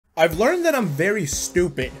I've learned that I'm very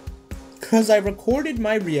stupid, because I recorded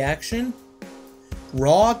my reaction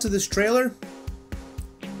raw to this trailer,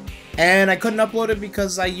 and I couldn't upload it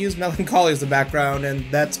because I used Melancholy as the background, and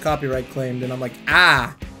that's copyright claimed, and I'm like,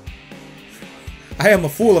 ah! I am a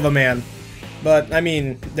fool of a man. But, I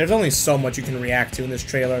mean, there's only so much you can react to in this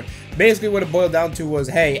trailer. Basically, what it boiled down to was,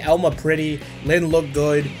 hey, Elma pretty, Lyn looked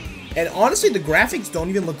good, and honestly, the graphics don't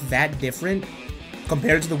even look that different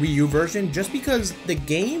compared to the Wii U version, just because the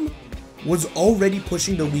game was already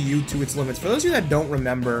pushing the Wii U to its limits. For those of you that don't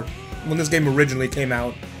remember, when this game originally came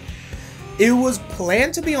out, it was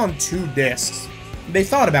planned to be on 2 discs. They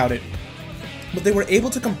thought about it, but they were able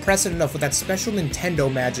to compress it enough with that special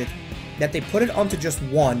Nintendo magic that they put it onto just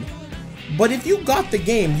 1. But if you got the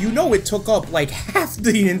game, you know it took up like half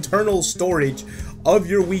the internal storage of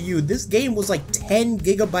your Wii U. This game was like 10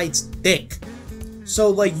 gigabytes thick. So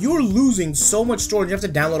like you're losing so much storage. You have to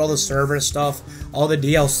download all the server stuff, all the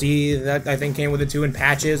DLC that I think came with it too, and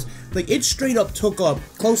patches. Like it straight up took up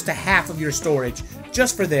close to half of your storage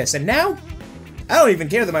just for this. And now, I don't even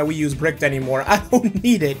care that my Wii U's bricked anymore. I don't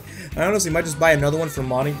need it. I honestly might just buy another one for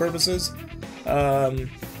modding purposes.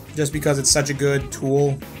 Just because it's such a good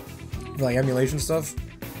tool. Like emulation stuff.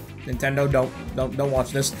 Nintendo, don't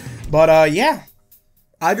watch this. But yeah,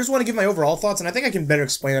 I just want to give my overall thoughts, and I think I can better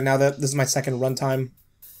explain it now that this is my second runtime.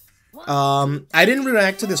 I didn't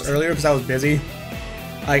react to this earlier because I was busy.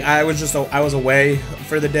 Like I was away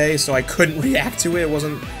for the day, so I couldn't react to it. It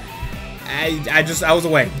wasn't. I was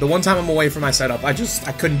away. The one time I'm away from my setup, I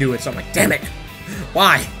couldn't do it. So I'm like, damn it,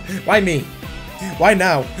 why me? Why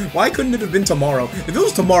now? Why couldn't it have been tomorrow? If it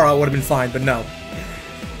was tomorrow, it would have been fine, but no.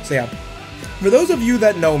 So yeah, for those of you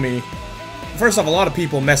that know me, first off, a lot of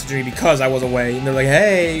people messaged me because I was away, and they're like,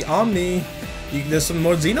 hey, Omni, there's some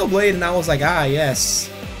more Xenoblade, and I was like, ah,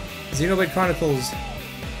 yes, Xenoblade Chronicles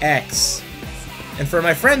X. And for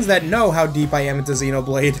my friends that know how deep I am into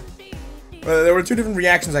Xenoblade, there were 2 different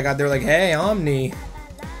reactions I got. They were like, hey, Omni,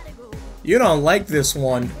 you don't like this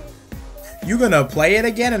one. You gonna play it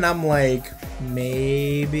again? And I'm like,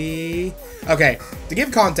 maybe. Okay, to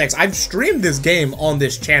give context, I've streamed this game on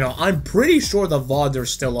this channel. I'm pretty sure the VODs are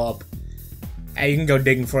still up. You can go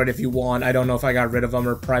digging for it if you want. I don't know if I got rid of them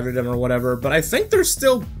or privated them or whatever, but I think they're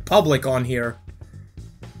still public on here.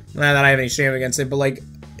 Not that I have any shame against it, but like,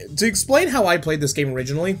 to explain how I played this game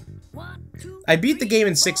originally, I beat the game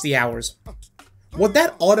in 60 hours. What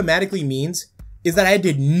that automatically means is that I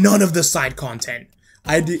did none of the side content.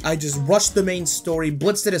 I just rushed the main story,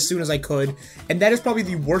 blitzed it as soon as I could, and that is probably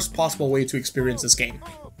the worst possible way to experience this game.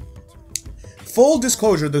 Full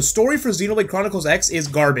disclosure, the story for Xenoblade Chronicles X is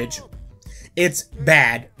garbage. It's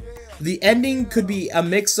bad. The ending could be a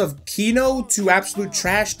mix of Kino to absolute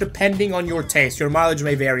trash depending on your taste. Your mileage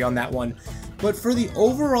may vary on that one. But for the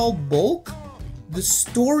overall bulk, the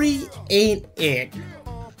story ain't it.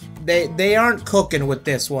 They aren't cooking with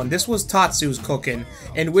this one. This was Tatsu's cooking,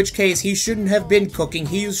 in which case he shouldn't have been cooking.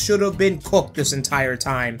 He should have been cooked this entire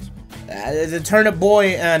time. The turnip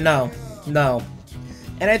boy, no.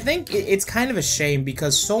 And I think it's kind of a shame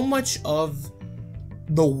because so much of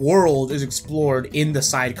the world is explored in the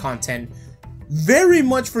side content, very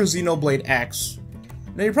much for Xenoblade X.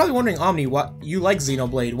 Now you're probably wondering, Omni, what you like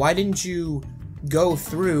Xenoblade? Why didn't you go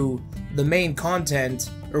through the main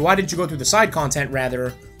content, or why didn't you go through the side content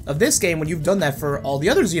rather, of this game when you've done that for all the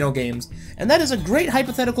other Xeno games? And that is a great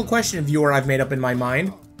hypothetical question, viewer, I've made up in my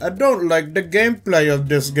mind. I don't like the gameplay of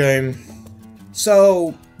this game.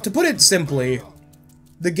 So, to put it simply,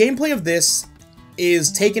 the gameplay of this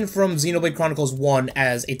is taken from Xenoblade Chronicles 1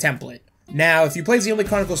 as a template. Now, if you play Xenoblade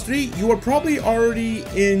Chronicles 3, you are probably already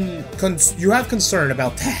you have concern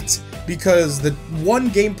about that, because the 1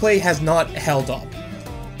 gameplay has not held up.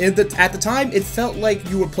 At the time, it felt like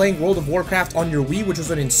you were playing World of Warcraft on your Wii, which was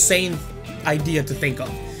an insane idea to think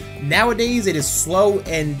of. Nowadays, it is slow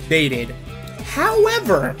and dated.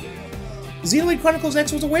 However, Xenoblade Chronicles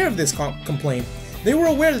X was aware of this complaint. They were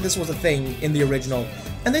aware that this was a thing in the original,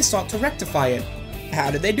 and they sought to rectify it. How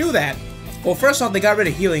did they do that? Well, first off, they got rid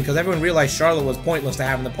of healing because everyone realized Charlotte was pointless to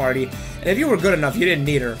have in the party, and if you were good enough, you didn't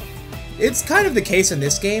need her. It's kind of the case in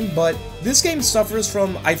this game, but this game suffers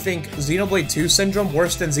from, I think, Xenoblade 2 syndrome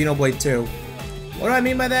worse than Xenoblade 2. What do I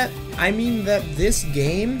mean by that? I mean that this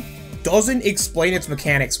game doesn't explain its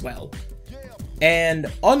mechanics well.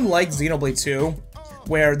 And unlike Xenoblade 2,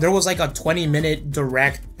 where there was like a 20-minute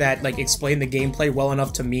direct that like explained the gameplay well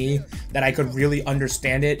enough to me that I could really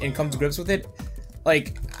understand it and come to grips with it,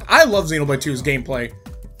 like, I love Xenoblade 2's gameplay.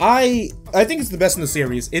 I think it's the best in the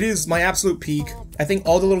series. It is my absolute peak. I think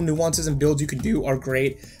all the little nuances and builds you can do are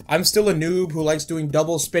great. I'm still a noob who likes doing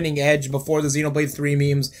double spinning edge before the Xenoblade 3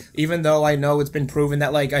 memes, even though I know it's been proven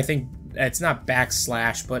that, like, I think it's not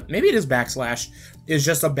backslash, but maybe it is backslash, is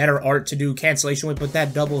just a better art to do cancellation with, but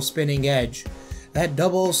that double spinning edge. That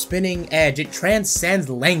double spinning edge, it transcends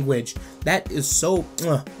language. That is so,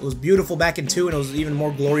 it was beautiful back in 2, and it was even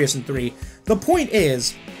more glorious in 3. The point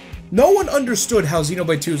is, no one understood how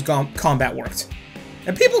Xenoblade 2's combat worked.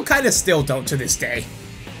 And people kind of still don't to this day.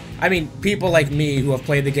 I mean, people like me who have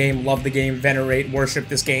played the game, love the game, venerate, worship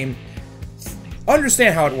this game,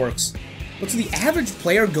 understand how it works. But to the average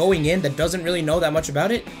player going in that doesn't really know that much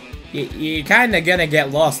about it, you're kind of gonna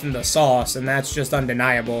get lost in the sauce, and that's just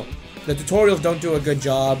undeniable. The tutorials don't do a good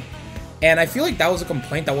job, and I feel like that was a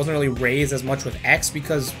complaint that wasn't really raised as much with X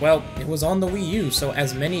because, well, it was on the Wii U, so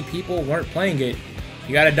as many people weren't playing it.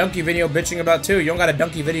 You got a donkey video bitching about 2, you don't got a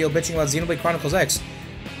donkey video bitching about Xenoblade Chronicles X.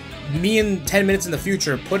 Me in 10 minutes in the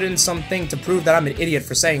future put in something to prove that I'm an idiot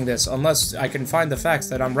for saying this, unless I can find the facts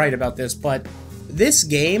that I'm right about this, but this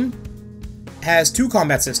game has 2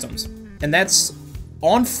 combat systems, and that's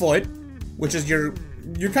on foot, which is you're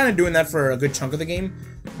kind of doing that for a good chunk of the game,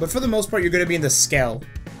 but for the most part you're going to be in the Skell.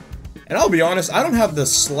 And I'll be honest, I don't have the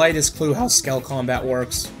slightest clue how Skell combat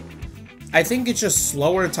works. I think it's just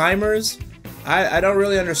slower timers. I don't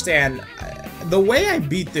really understand. The way I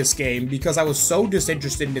beat this game, because I was so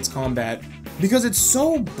disinterested in its combat, because it's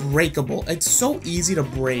so breakable, it's so easy to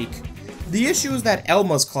break. The issue is that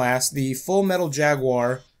Elma's class, the Full Metal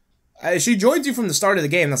Jaguar, she joins you from the start of the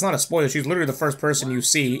game. That's not a spoiler, she's literally the first person you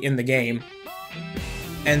see in the game.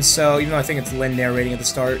 And so, even though I think it's Lynn narrating at the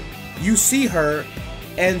start, you see her,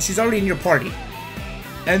 and she's already in your party.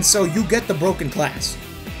 And so you get the broken class.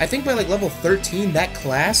 I think by like level 13, that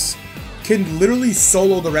class can literally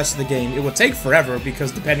solo the rest of the game. It would take forever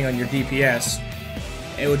because depending on your DPS,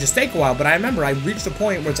 it would just take a while. But I remember I reached a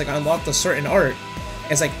point where it's like I unlocked a certain art.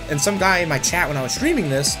 It's like, and some guy in my chat when I was streaming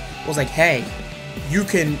this was like, "Hey, you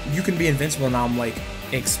can be invincible." And I'm like,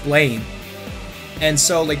 "Explain." And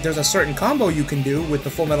so like there's a certain combo you can do with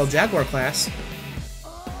the Full Metal Jaguar class,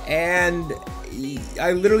 and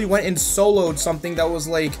I literally went and soloed something that was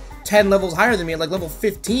like 10 levels higher than me at like level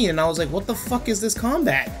 15, and I was like, "What the fuck is this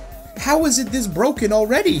combat? How is it this broken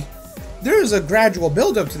already?" There's a gradual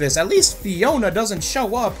build-up to this. At least Fiona doesn't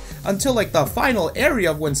show up until like the final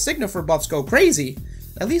area of when Signifer buffs go crazy.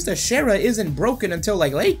 At least Ashera isn't broken until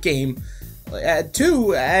like late game. At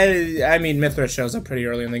 2, I mean Mithra shows up pretty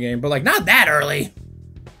early in the game, but like not that early.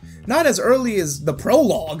 Not as early as the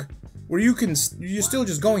prologue, where you're still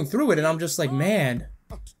just going through it, and I'm just like, man,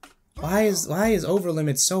 why is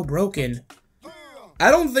Overlimit so broken? I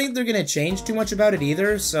don't think they're gonna change too much about it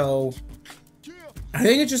either, so I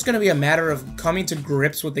think it's just gonna be a matter of coming to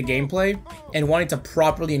grips with the gameplay and wanting to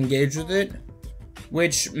properly engage with it,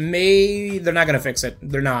 which they're not gonna fix it.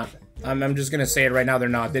 They're not. I'm just gonna say it right now, they're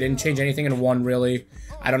not. They didn't change anything in 1, really.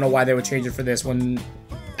 I don't know why they would change it for this one.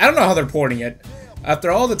 I don't know how they're porting it. After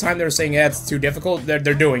all the time they were saying, yeah, it's too difficult, they're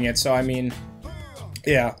doing it, so I mean,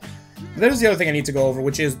 yeah. There's the other thing I need to go over,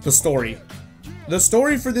 which is the story. The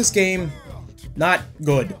story for this game, not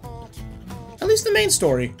good. At least the main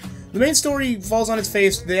story. The main story falls on its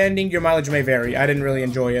face. The ending, your mileage may vary. I didn't really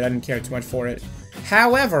enjoy it. I didn't care too much for it.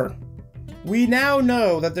 However, we now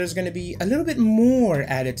know that there's going to be a little bit more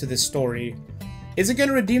added to this story. Is it going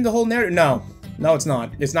to redeem the whole narrative? No. No, it's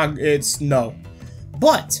not. It's no.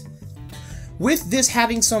 But with this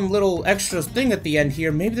having some little extra thing at the end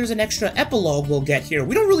here, maybe there's an extra epilogue we'll get here.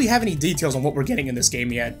 We don't really have any details on what we're getting in this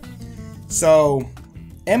game yet. So,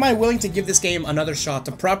 am I willing to give this game another shot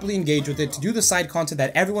to properly engage with it, to do the side content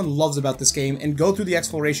that everyone loves about this game, and go through the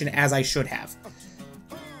exploration as I should have?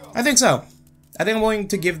 I think so. I think I'm willing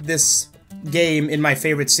to give this game in my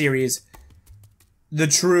favorite series the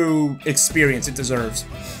true experience it deserves.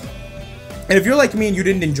 And if you're like me and you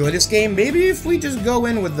didn't enjoy this game, maybe if we just go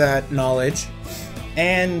in with that knowledge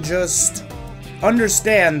and just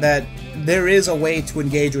understand that there is a way to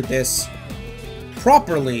engage with this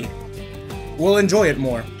properly, we'll enjoy it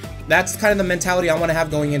more. That's kind of the mentality I want to have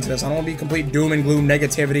going into this. I don't want to be complete doom and gloom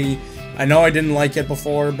negativity. I know I didn't like it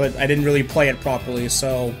before, but I didn't really play it properly,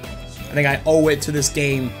 so I think I owe it to this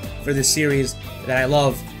game, for this series that I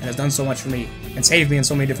love and has done so much for me and saved me in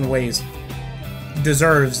so many different ways.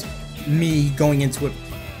 Deserves me going into it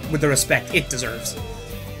with the respect it deserves.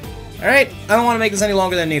 Alright, I don't want to make this any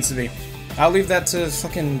longer than it needs to be. I'll leave that to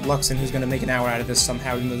fucking Luxon, who's going to make an hour out of this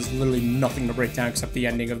somehow, even though there's literally nothing to break down except the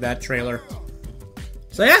ending of that trailer.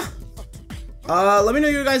 So yeah, let me know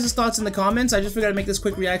your guys' thoughts in the comments. I just figured I'd make this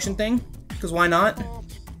quick reaction thing, because why not?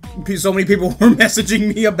 so many people were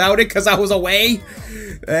messaging me about it because I was away.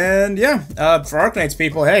 And yeah, for Arknights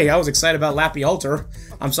people, hey, I was excited about Lappy Altar.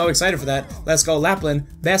 I'm so excited for that. Let's go Lapland,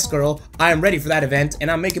 best girl. I am ready for that event,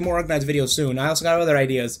 and I'm making more Arknights videos soon. I also got other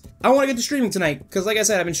ideas. I want to get to streaming tonight, because like I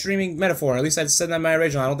said, I've been streaming Metaphor. At least I said that in my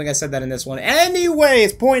original. I don't think I said that in this one.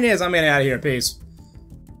 Anyways, point is, I'm getting out of here. Peace.